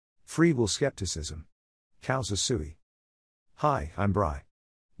Free Will Scepticism. Causa Sui. Hi, I'm Bry.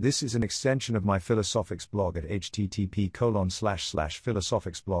 This is an extension of my Philosophics blog at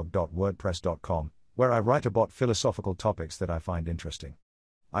http://philosophicsblog.wordpress.com, where I write about philosophical topics that I find interesting.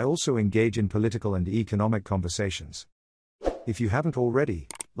 I also engage in political and economic conversations. If you haven't already,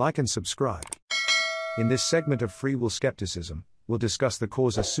 like and subscribe. In this segment of Free Will Scepticism, we'll discuss the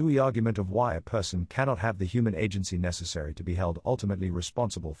Causa Sui argument of why a person cannot have the human agency necessary to be held ultimately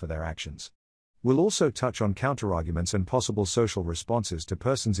responsible for their actions. We'll also touch on counterarguments and possible social responses to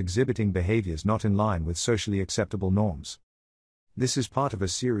persons exhibiting behaviors not in line with socially acceptable norms. This is part of a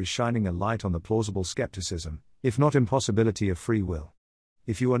series shining a light on the plausible skepticism, if not impossibility, of free will.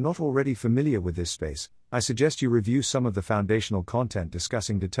 If you are not already familiar with this space, I suggest you review some of the foundational content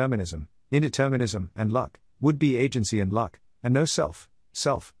discussing determinism, indeterminism, and luck, would-be agency and luck, and no self,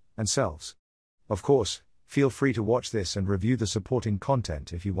 and selves. Of course, feel free to watch this and review the supporting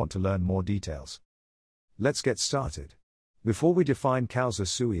content if you want to learn more details. Let's get started. Before we define Causa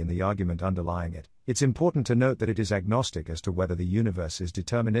Sui and the argument underlying it, it's important to note that it is agnostic as to whether the universe is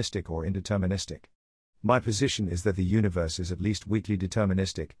deterministic or indeterministic. My position is that the universe is at least weakly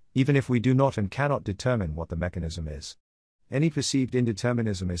deterministic, even if we do not and cannot determine what the mechanism is. Any perceived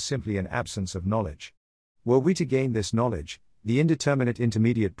indeterminism is simply an absence of knowledge. Were we to gain this knowledge, the indeterminate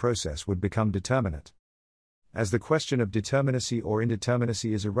intermediate process would become determinate. As the question of determinacy or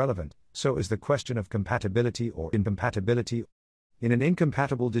indeterminacy is irrelevant, so is the question of compatibility or incompatibility. In an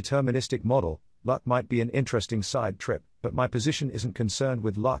incompatible deterministic model, luck might be an interesting side trip, but my position isn't concerned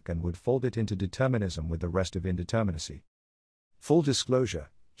with luck and would fold it into determinism with the rest of indeterminacy. Full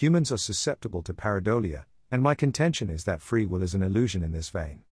disclosure, humans are susceptible to pareidolia, and my contention is that free will is an illusion in this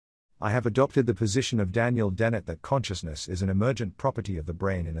vein. I have adopted the position of Daniel Dennett that consciousness is an emergent property of the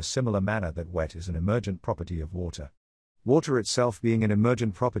brain in a similar manner that wet is an emergent property of water. Water itself being an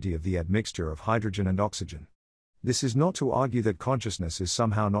emergent property of the admixture of hydrogen and oxygen. This is not to argue that consciousness is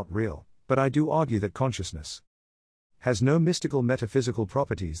somehow not real, but I do argue that consciousness has no mystical metaphysical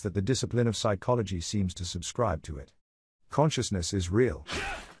properties that the discipline of psychology seems to subscribe to it. Consciousness is real.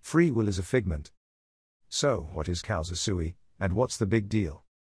 Free will is a figment. So, what is Causa Sui, and what's the big deal?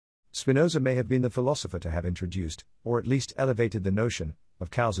 Spinoza may have been the philosopher to have introduced, or at least elevated the notion,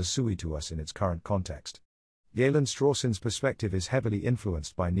 of Causa Sui to us in its current context. Galen Strawson's perspective is heavily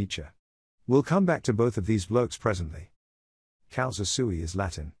influenced by Nietzsche. We'll come back to both of these blokes presently. Causa Sui is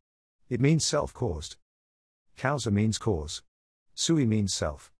Latin. It means self-caused. Causa means cause. Sui means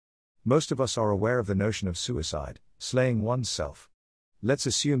self. Most of us are aware of the notion of suicide, slaying one's self. Let's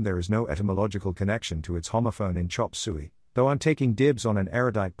assume there is no etymological connection to its homophone in chop suey, though I'm taking dibs on an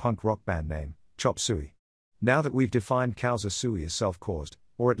erudite punk rock band name, Chop Suey. Now that we've defined Causa Sui as self-caused,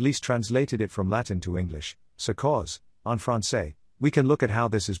 or at least translated it from Latin to English, sa cause, en français, we can look at how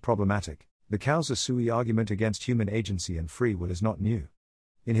this is problematic. The Causa Sui argument against human agency and free will is not new.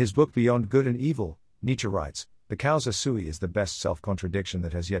 In his book Beyond Good and Evil, Nietzsche writes, the Causa Sui is the best self-contradiction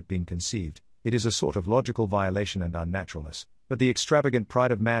that has yet been conceived. It is a sort of logical violation and unnaturalness, but the extravagant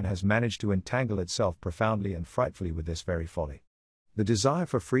pride of man has managed to entangle itself profoundly and frightfully with this very folly. The desire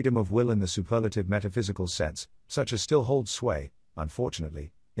for freedom of will in the superlative metaphysical sense, such as still holds sway,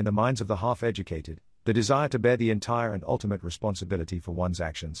 unfortunately, in the minds of the half-educated, the desire to bear the entire and ultimate responsibility for one's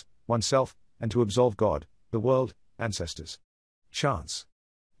actions, oneself, and to absolve God, the world, ancestors, chance,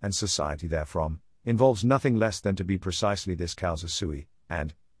 and society therefrom, involves nothing less than to be precisely this Causa Sui,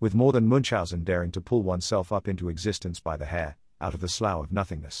 and, with more than Munchausen daring to pull oneself up into existence by the hair, out of the slough of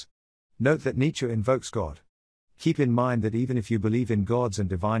nothingness. Note that Nietzsche invokes God. Keep in mind that even if you believe in gods and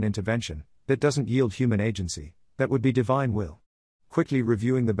divine intervention, that doesn't yield human agency, that would be divine will. Quickly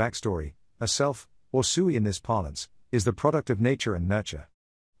reviewing the backstory, a self, or sui in this parlance, is the product of nature and nurture.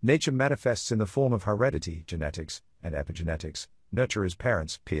 Nature manifests in the form of heredity, genetics, and epigenetics. Nurture is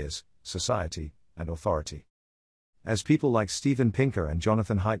parents, peers, society, and authority. As people like Steven Pinker and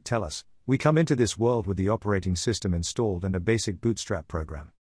Jonathan Haidt tell us, we come into this world with the operating system installed and a basic bootstrap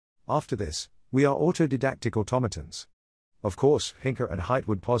program. After this, we are autodidactic automatons. Of course, Pinker and Haidt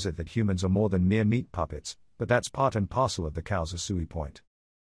would posit that humans are more than mere meat puppets, but that's part and parcel of the Causa Sui point.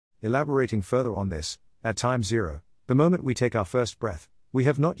 Elaborating further on this, at time zero, the moment we take our first breath, we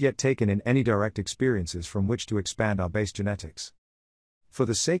have not yet taken in any direct experiences from which to expand our base genetics. For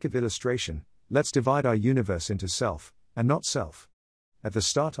the sake of illustration, let's divide our universe into self, and not self. At the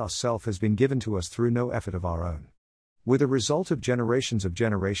start, our self has been given to us through no effort of our own. We're the result of generations of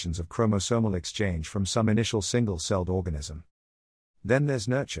chromosomal exchange from some initial single-celled organism. Then there's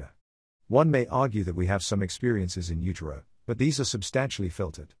nurture. One may argue that we have some experiences in utero, but these are substantially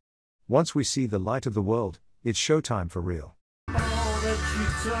filtered. Once we see the light of the world, it's showtime for real. that you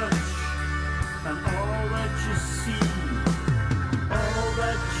touch, and all that you see, all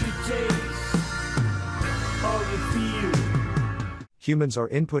that you taste, all you feel. Humans are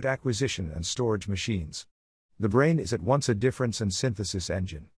input acquisition and storage machines. The brain is at once a difference and synthesis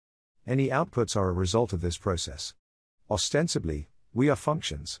engine. Any outputs are a result of this process. Ostensibly, we are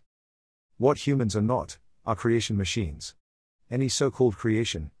functions. What humans are not, are creation machines. Any so-called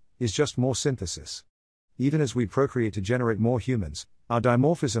creation is just more synthesis. Even as we procreate to generate more humans, our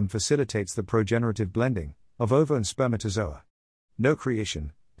dimorphism facilitates the progenerative blending of ova and spermatozoa. No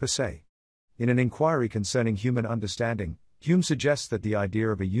creation, per se. In an inquiry concerning human understanding, Hume suggests that the idea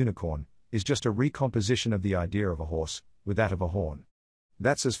of a unicorn is just a recomposition of the idea of a horse, with that of a horn.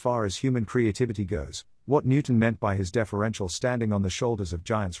 That's as far as human creativity goes, what Newton meant by his deferential standing on the shoulders of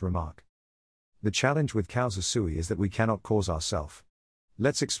giants remark. The challenge with Causa Sui is that we cannot cause ourself.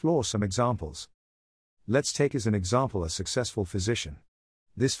 Let's explore some examples. Let's take as an example a successful physician.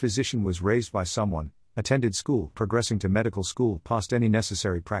 This physician was raised by someone, attended school, progressing to medical school, passed any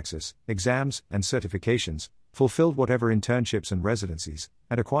necessary praxis, exams, and certifications, fulfilled whatever internships and residencies,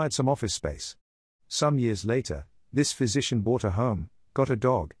 and acquired some office space. Some years later, this physician bought a home, got a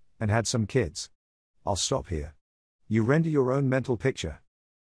dog, and had some kids. I'll stop here. You render your own mental picture.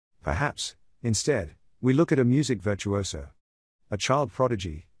 Perhaps, instead, we look at a music virtuoso. A child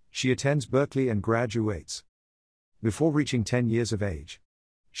prodigy, she attends Berkeley and graduates. Before reaching 10 years of age,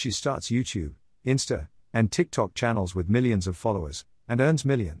 she starts YouTube, Insta, and TikTok channels with millions of followers, and earns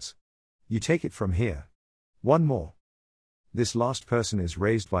millions. You take it from here. One more. This last person is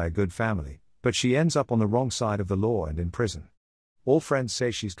raised by a good family, but she ends up on the wrong side of the law and in prison. All friends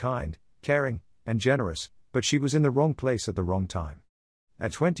say she's kind, caring, and generous, but she was in the wrong place at the wrong time.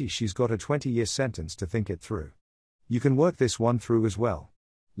 At 20 she's got a 20-year sentence to think it through. You can work this one through as well.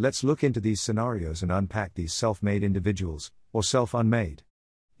 Let's look into these scenarios and unpack these self-made individuals, or self-unmade.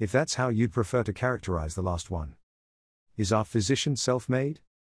 If that's how you'd prefer to characterize the last one. Is our physician self-made?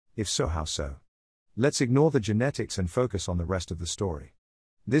 If so, how so? Let's ignore the genetics and focus on the rest of the story.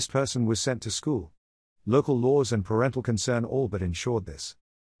 This person was sent to school. Local laws and parental concern all but ensured this.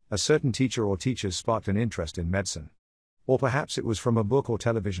 A certain teacher or teachers sparked an interest in medicine. Or perhaps it was from a book or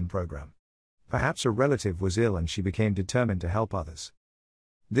television program. Perhaps a relative was ill and she became determined to help others.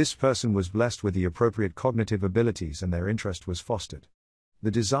 This person was blessed with the appropriate cognitive abilities and their interest was fostered.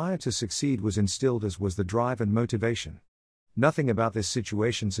 The desire to succeed was instilled, as was the drive and motivation. Nothing about this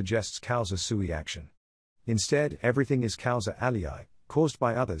situation suggests causa sui action. Instead, everything is causa alii, caused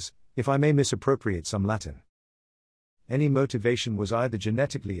by others, if I may misappropriate some Latin. Any motivation was either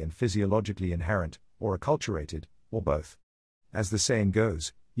genetically and physiologically inherent, or acculturated, or both. As the saying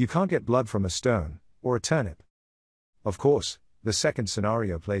goes, you can't get blood from a stone, or a turnip. Of course, the second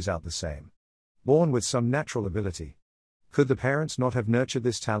scenario plays out the same. Born with some natural ability. Could the parents not have nurtured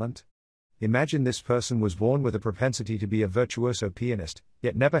this talent? Imagine this person was born with a propensity to be a virtuoso pianist,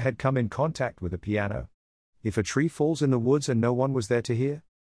 yet never had come in contact with a piano. If a tree falls in the woods and no one was there to hear?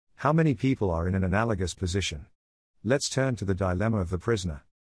 How many people are in an analogous position? Let's turn to the dilemma of the prisoner.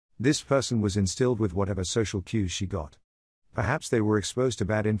 This person was instilled with whatever social cues she got. Perhaps they were exposed to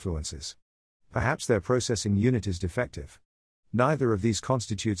bad influences. Perhaps their processing unit is defective. Neither of these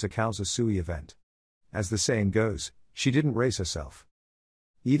constitutes a causa sui event. As the saying goes, she didn't raise herself.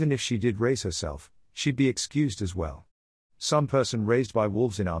 Even if she did raise herself, she'd be excused as well. Some person raised by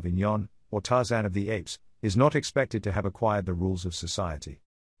wolves in Avignon, or Tarzan of the Apes, is not expected to have acquired the rules of society.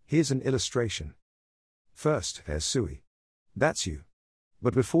 Here's an illustration. First, there's sui. That's you.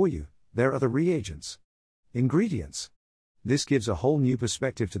 But before you, there are the reagents. Ingredients. This gives a whole new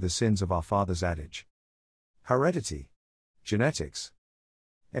perspective to the sins of our father's adage. Heredity. Genetics.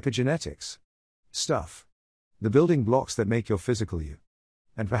 Epigenetics. Stuff. The building blocks that make your physical you.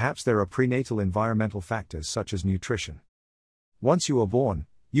 And perhaps there are prenatal environmental factors such as nutrition. Once you are born,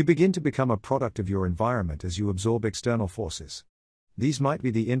 you begin to become a product of your environment as you absorb external forces. These might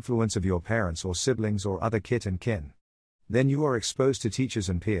be the influence of your parents or siblings or other kith and kin. Then you are exposed to teachers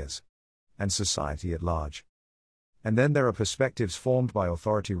and peers. And society at large. And then there are perspectives formed by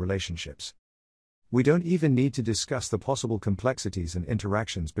authority relationships. We don't even need to discuss the possible complexities and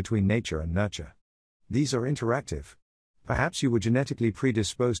interactions between nature and nurture. These are interactive. Perhaps you were genetically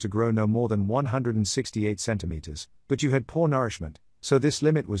predisposed to grow no more than 168 centimeters, but you had poor nourishment, so this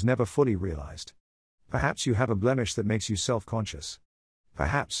limit was never fully realized. Perhaps you have a blemish that makes you self-conscious.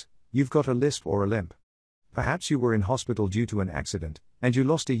 Perhaps you've got a lisp or a limp. Perhaps you were in hospital due to an accident, and you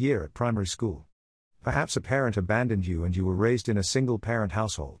lost a year at primary school. Perhaps a parent abandoned you and you were raised in a single-parent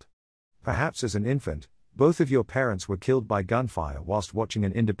household. Perhaps as an infant, both of your parents were killed by gunfire whilst watching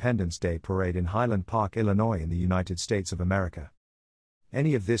an Independence Day parade in Highland Park, Illinois in the United States of America.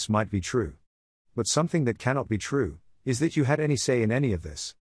 Any of this might be true. But something that cannot be true is that you had any say in any of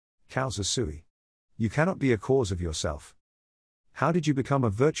this. Causa Sui. You cannot be a cause of yourself. How did you become a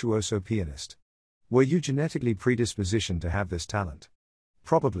virtuoso pianist? Were you genetically predispositioned to have this talent?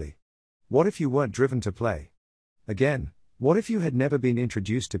 Probably. What if you weren't driven to play? Again, what if you had never been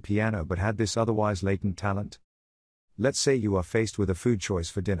introduced to piano but had this otherwise latent talent? Let's say you are faced with a food choice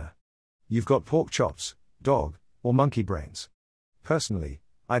for dinner. You've got pork chops, dog, or monkey brains. Personally,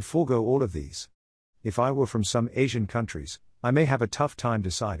 I'd forego all of these. If I were from some Asian countries, I may have a tough time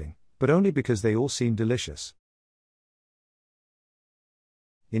deciding, but only because they all seem delicious.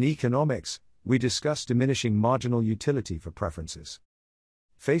 In economics, we discuss diminishing marginal utility for preferences.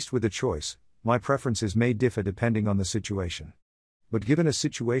 Faced with a choice, my preferences may differ depending on the situation. But given a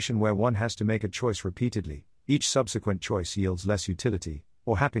situation where one has to make a choice repeatedly, each subsequent choice yields less utility,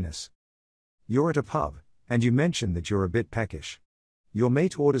 or happiness. You're at a pub, and you mention that you're a bit peckish. Your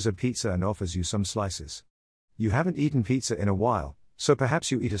mate orders a pizza and offers you some slices. You haven't eaten pizza in a while, so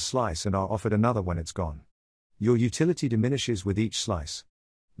perhaps you eat a slice and are offered another when it's gone. Your utility diminishes with each slice.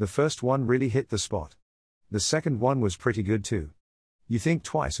 The first one really hit the spot. The second one was pretty good too. You think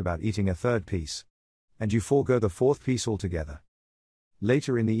twice about eating a third piece. And you forego the fourth piece altogether.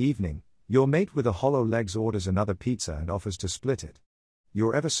 Later in the evening, your mate with a hollow legs orders another pizza and offers to split it.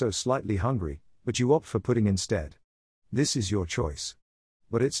 You're ever so slightly hungry, but you opt for pudding instead. This is your choice.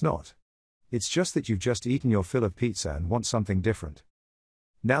 But it's not. It's just that you've just eaten your fill of pizza and want something different.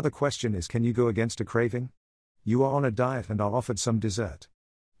 Now the question is, can you go against a craving? You are on a diet and are offered some dessert.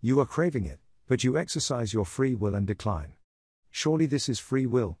 You are craving it, but you exercise your free will and decline. Surely this is free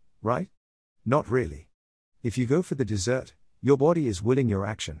will, right? Not really. If you go for the dessert, your body is willing your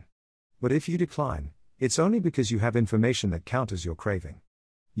action. But if you decline, it's only because you have information that counters your craving.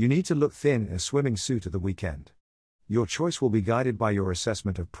 You need to look thin in a swimming suit at the weekend. Your choice will be guided by your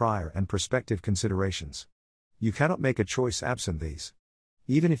assessment of prior and prospective considerations. You cannot make a choice absent these.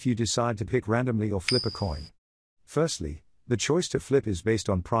 Even if you decide to pick randomly or flip a coin. Firstly, the choice to flip is based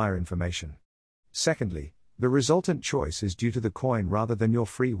on prior information. Secondly, the resultant choice is due to the coin rather than your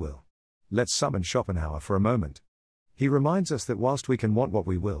free will. Let's summon Schopenhauer for a moment. He reminds us that whilst we can want what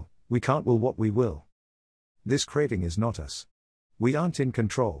we will, we can't will what we will. This craving is not us. We aren't in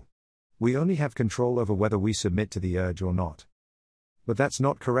control. We only have control over whether we submit to the urge or not. But that's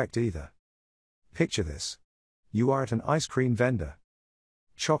not correct either. Picture this. You are at an ice cream vendor.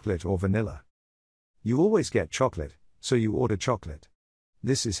 Chocolate or vanilla? You always get chocolate, so you order chocolate.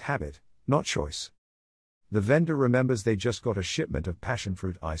 This is habit, not choice. The vendor remembers they just got a shipment of passion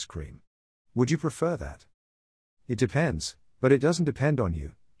fruit ice cream. Would you prefer that? It depends, but it doesn't depend on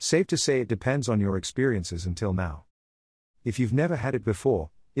you. Safe to say it depends on your experiences until now. If you've never had it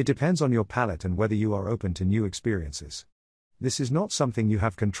before, it depends on your palate and whether you are open to new experiences. This is not something you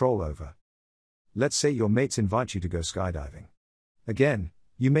have control over. Let's say your mates invite you to go skydiving. Again,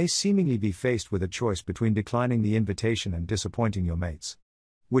 you may seemingly be faced with a choice between declining the invitation and disappointing your mates.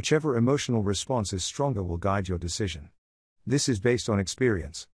 Whichever emotional response is stronger will guide your decision. This is based on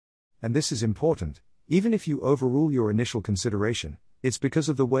experience. And this is important, even if you overrule your initial consideration, it's because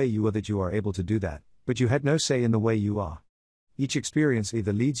of the way you are that you are able to do that, but you had no say in the way you are. Each experience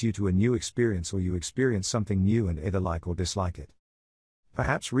either leads you to a new experience or you experience something new and either like or dislike it.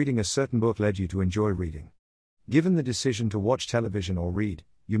 Perhaps reading a certain book led you to enjoy reading. Given the decision to watch television or read,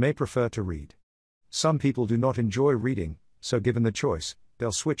 you may prefer to read. Some people do not enjoy reading, so given the choice,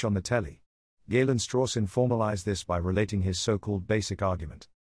 they'll switch on the telly. Galen Strawson formalized this by relating his so-called basic argument.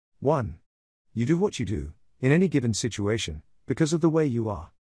 1. You do what you do, in any given situation, because of the way you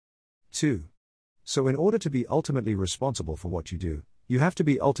are. 2. So in order to be ultimately responsible for what you do, you have to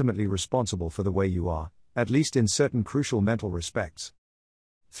be ultimately responsible for the way you are, at least in certain crucial mental respects.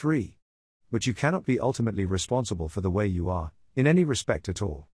 3. But you cannot be ultimately responsible for the way you are, in any respect at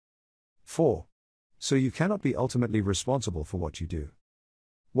all. 4. So you cannot be ultimately responsible for what you do.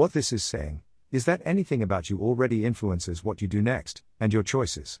 What this is saying, is that anything about you already influences what you do next, and your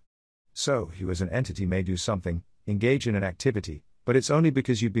choices. So, you as an entity may do something, engage in an activity, but it's only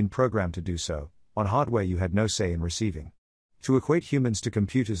because you've been programmed to do so, on hardware you had no say in receiving. To equate humans to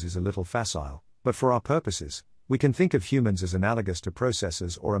computers is a little facile, but for our purposes, we can think of humans as analogous to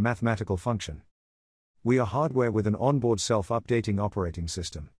processors or a mathematical function. We are hardware with an onboard self-updating operating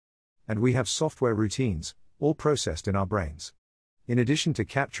system. And we have software routines, all processed in our brains. In addition to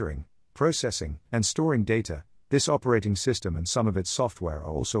capturing, processing, and storing data, this operating system and some of its software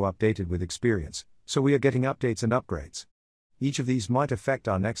are also updated with experience, so we are getting updates and upgrades. Each of these might affect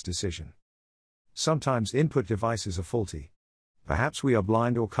our next decision. Sometimes input devices are faulty. Perhaps we are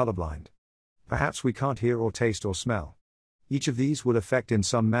blind or colorblind. Perhaps we can't hear or taste or smell. Each of these will affect in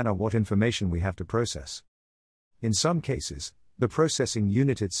some manner what information we have to process. In some cases, the processing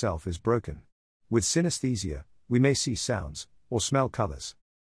unit itself is broken. With synesthesia, we may see sounds, or smell colors.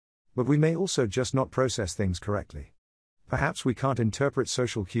 But we may also just not process things correctly. Perhaps we can't interpret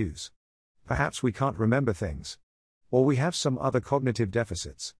social cues. Perhaps we can't remember things. Or we have some other cognitive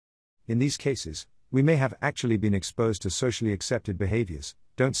deficits. In these cases, we may have actually been exposed to socially accepted behaviors,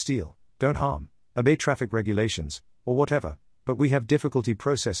 don't steal, don't harm, obey traffic regulations, or whatever, but we have difficulty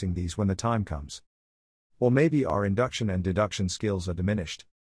processing these when the time comes. Or maybe our induction and deduction skills are diminished.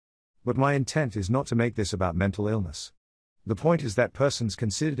 But my intent is not to make this about mental illness. The point is that persons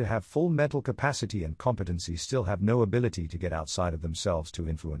considered to have full mental capacity and competency still have no ability to get outside of themselves to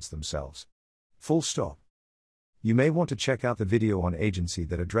influence themselves. Full stop. You may want to check out the video on agency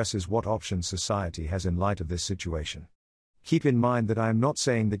that addresses what options society has in light of this situation. Keep in mind that I am not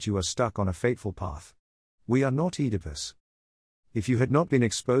saying that you are stuck on a fateful path. We are not Oedipus. If you had not been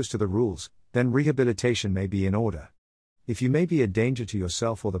exposed to the rules, then rehabilitation may be in order. If you may be a danger to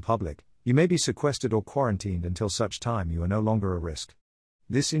yourself or the public, you may be sequestered or quarantined until such time you are no longer a risk.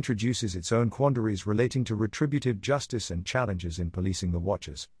 This introduces its own quandaries relating to retributive justice and challenges in policing the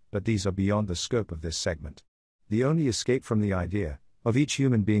watchers, but these are beyond the scope of this segment. The only escape from the idea of each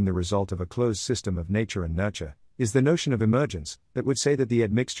human being the result of a closed system of nature and nurture is the notion of emergence that would say that the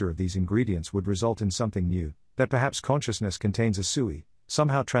admixture of these ingredients would result in something new, that perhaps consciousness contains a sui,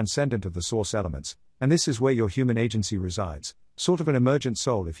 somehow transcendent of the source elements, and this is where your human agency resides, sort of an emergent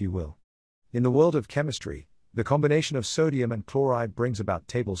soul if you will. In the world of chemistry, the combination of sodium and chloride brings about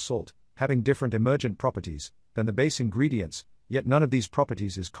table salt, having different emergent properties than the base ingredients, yet none of these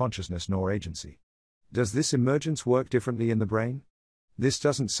properties is consciousness nor agency. Does this emergence work differently in the brain? This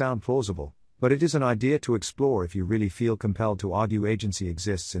doesn't sound plausible, but it is an idea to explore if you really feel compelled to argue agency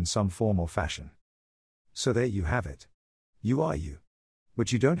exists in some form or fashion. So there you have it. You are you.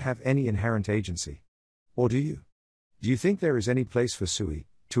 But you don't have any inherent agency. Or do you? Do you think there is any place for sui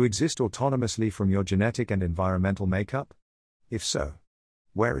to exist autonomously from your genetic and environmental makeup? If so,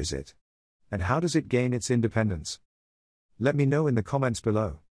 where is it? And how does it gain its independence? Let me know in the comments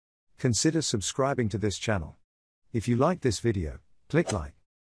below. Consider subscribing to this channel. If you like this video, click like.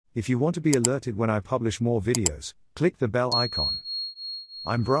 If you want to be alerted when I publish more videos, click the bell icon.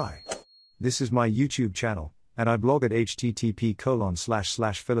 I'm Bri. This is my YouTube channel, and I blog at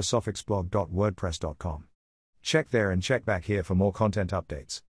http://philosophicsblog.wordpress.com. Check there and check back here for more content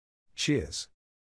updates. Cheers.